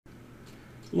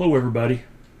Hello everybody,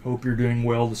 hope you're doing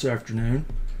well this afternoon.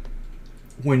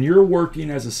 When you're working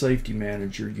as a safety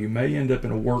manager, you may end up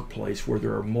in a workplace where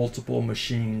there are multiple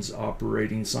machines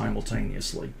operating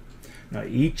simultaneously. Now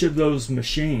each of those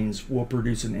machines will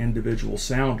produce an individual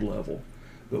sound level,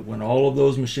 but when all of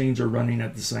those machines are running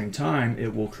at the same time,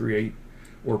 it will create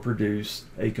or produce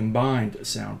a combined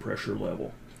sound pressure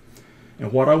level.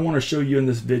 And what I want to show you in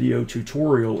this video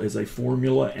tutorial is a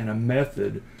formula and a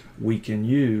method we can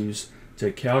use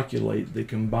to calculate the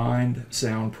combined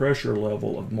sound pressure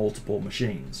level of multiple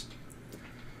machines.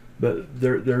 But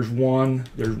there's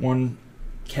one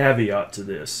caveat to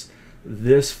this.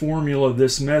 This formula,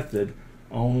 this method,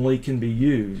 only can be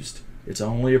used, it's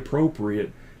only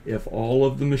appropriate if all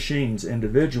of the machines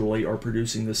individually are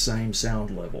producing the same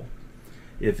sound level.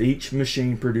 If each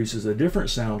machine produces a different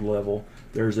sound level,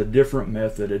 there's a different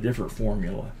method, a different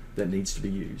formula that needs to be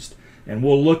used. And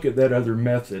we'll look at that other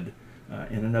method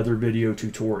in another video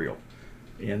tutorial.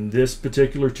 In this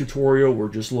particular tutorial, we're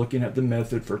just looking at the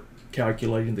method for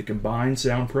calculating the combined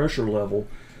sound pressure level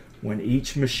when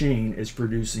each machine is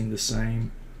producing the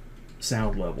same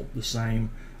sound level, the same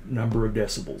number of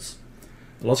decibels.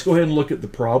 Let's go ahead and look at the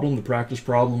problem, the practice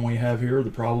problem we have here,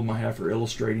 the problem I have for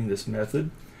illustrating this method.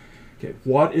 Okay,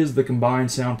 what is the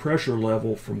combined sound pressure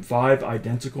level from 5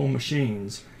 identical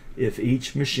machines if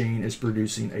each machine is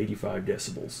producing 85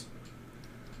 decibels?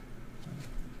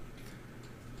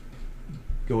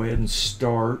 Go ahead and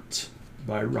start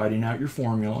by writing out your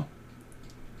formula.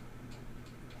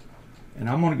 And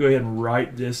I'm going to go ahead and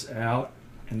write this out,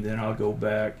 and then I'll go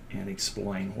back and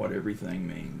explain what everything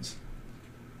means.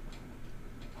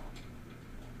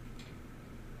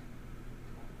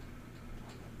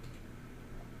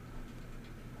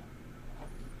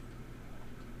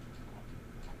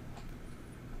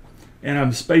 And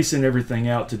I'm spacing everything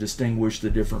out to distinguish the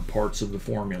different parts of the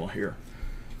formula here.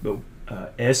 But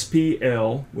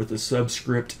SPL with the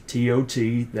subscript TOT,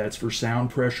 that's for sound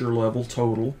pressure level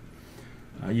total.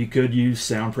 You could use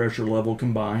sound pressure level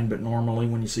combined, but normally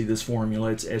when you see this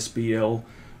formula, it's SPL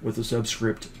with the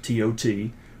subscript TOT.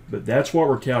 But that's what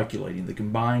we're calculating, the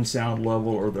combined sound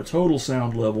level or the total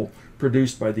sound level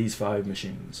produced by these 5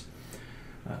 machines.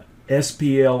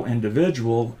 SPL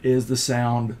individual is the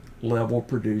sound level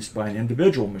produced by an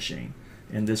individual machine.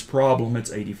 In this problem,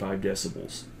 it's 85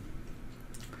 decibels.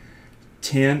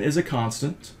 10 is a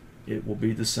constant. It will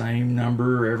be the same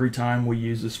number every time we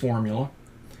use this formula.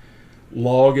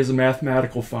 Log is a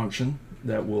mathematical function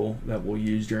that we'll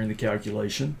use during the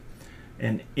calculation.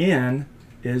 And N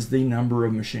is the number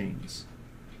of machines.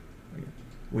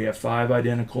 We have 5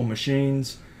 identical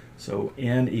machines, so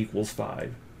N equals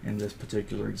 5 in this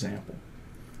particular example.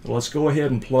 So let's go ahead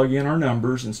and plug in our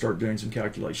numbers and start doing some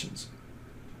calculations.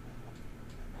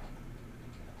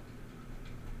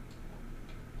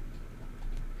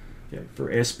 Okay,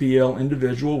 for SPL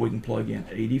individual, we can plug in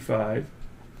 85.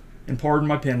 And pardon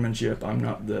my penmanship, I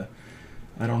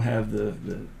don't have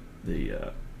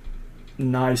the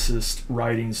nicest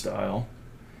writing style.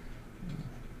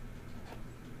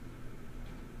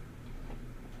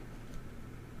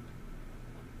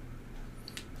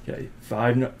 Okay,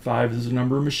 5 is the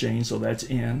number of machines, so that's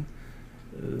N.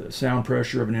 The sound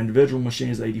pressure of an individual machine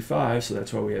is 85, so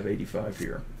that's why we have 85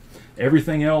 here.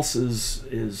 Everything else stays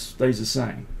the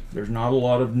same. There's not a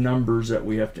lot of numbers that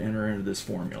we have to enter into this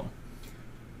formula.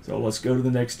 So let's go to the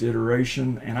next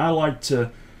iteration, and I like to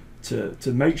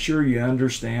make sure you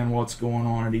understand what's going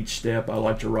on at each step. I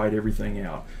like to write everything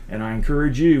out, and I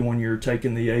encourage you when you're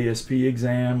taking the ASP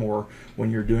exam or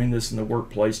when you're doing this in the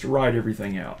workplace to write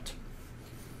everything out.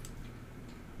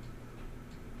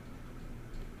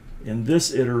 In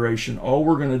this iteration, all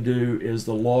we're going to do is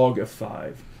the log of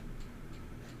 5.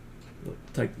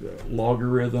 Take the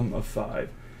logarithm of 5.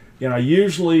 And I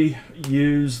usually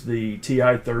use the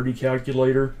TI-30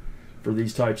 calculator for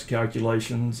these types of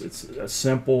calculations. It's a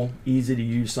simple, easy to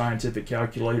use scientific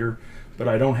calculator, but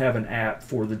I don't have an app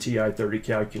for the TI-30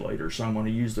 calculator, so I'm going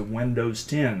to use the Windows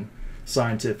 10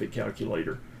 scientific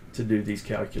calculator to do these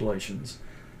calculations.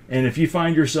 And if you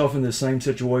find yourself in the same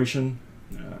situation,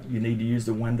 you need to use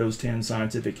the Windows 10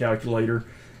 scientific calculator.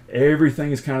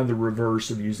 Everything is kind of the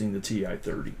reverse of using the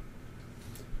TI-30.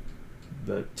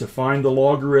 But to find the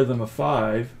logarithm of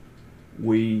 5,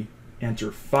 we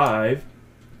enter 5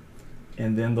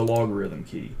 and then the logarithm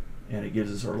key, and it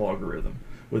gives us our logarithm.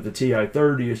 With the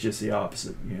TI-30, it's just the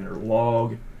opposite. You enter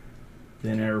log,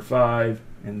 then enter 5,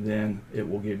 and then it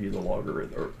will give you the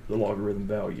logarithm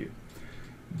value.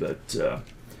 But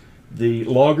the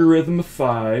logarithm of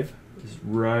 5 is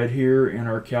right here in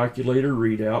our calculator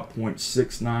readout,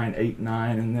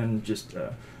 0.6989, and then just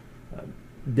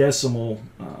decimal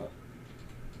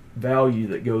value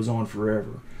that goes on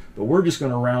forever. But we're just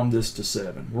going to round this to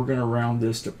 7. We're going to round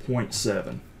this to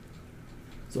 0.7.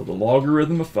 So the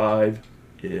logarithm of 5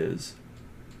 is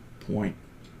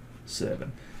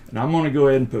 0.7. And I'm going to go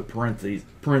ahead and put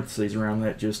parentheses around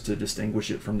that just to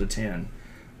distinguish it from the 10.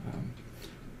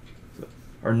 So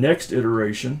our next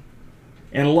iteration,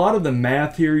 and a lot of the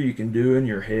math here you can do in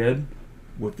your head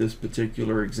with this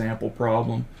particular example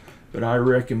problem, but I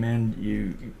recommend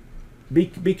you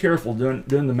be careful doing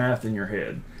the math in your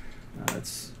head.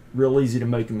 It's real easy to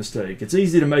make a mistake. It's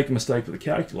easy to make a mistake with a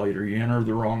calculator. You enter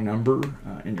the wrong number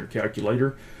in your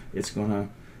calculator, it's going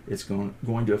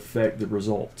to affect the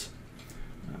result.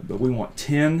 But we want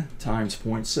 10 times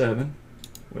 0.7,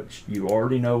 which you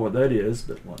already know what that is,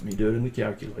 but let me do it in the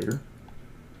calculator.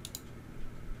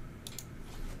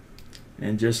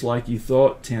 And just like you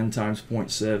thought, 10 times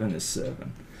 0.7 is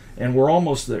 7. And we're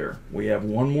almost there. We have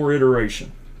one more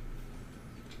iteration.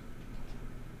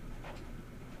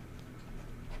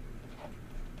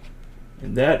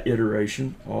 In that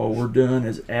iteration, all we're doing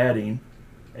is adding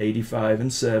 85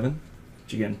 and 7.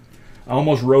 Which again, I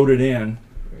almost wrote it in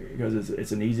because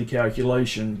it's an easy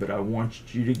calculation, but I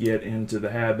want you to get into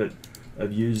the habit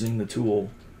of using the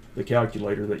tool, the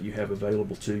calculator that you have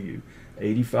available to you.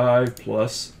 85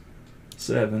 plus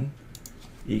 7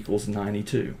 equals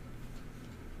 92.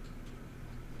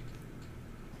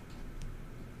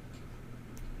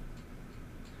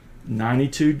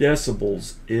 .92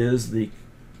 decibels is the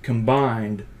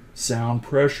combined sound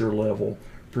pressure level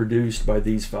produced by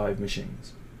these 5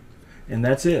 machines. And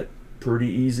that's it. Pretty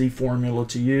easy formula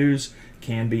to use,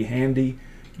 can be handy.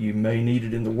 You may need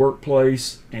it in the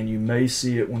workplace, and you may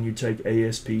see it when you take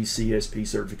ASP, CSP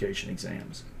certification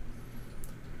exams.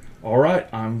 All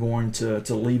right, I'm going to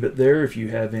leave it there. If you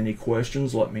have any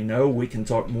questions, let me know. We can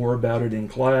talk more about it in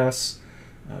class.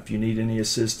 If you need any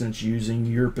assistance using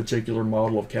your particular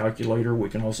model of calculator, we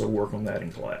can also work on that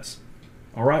in class.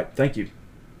 All right, thank you.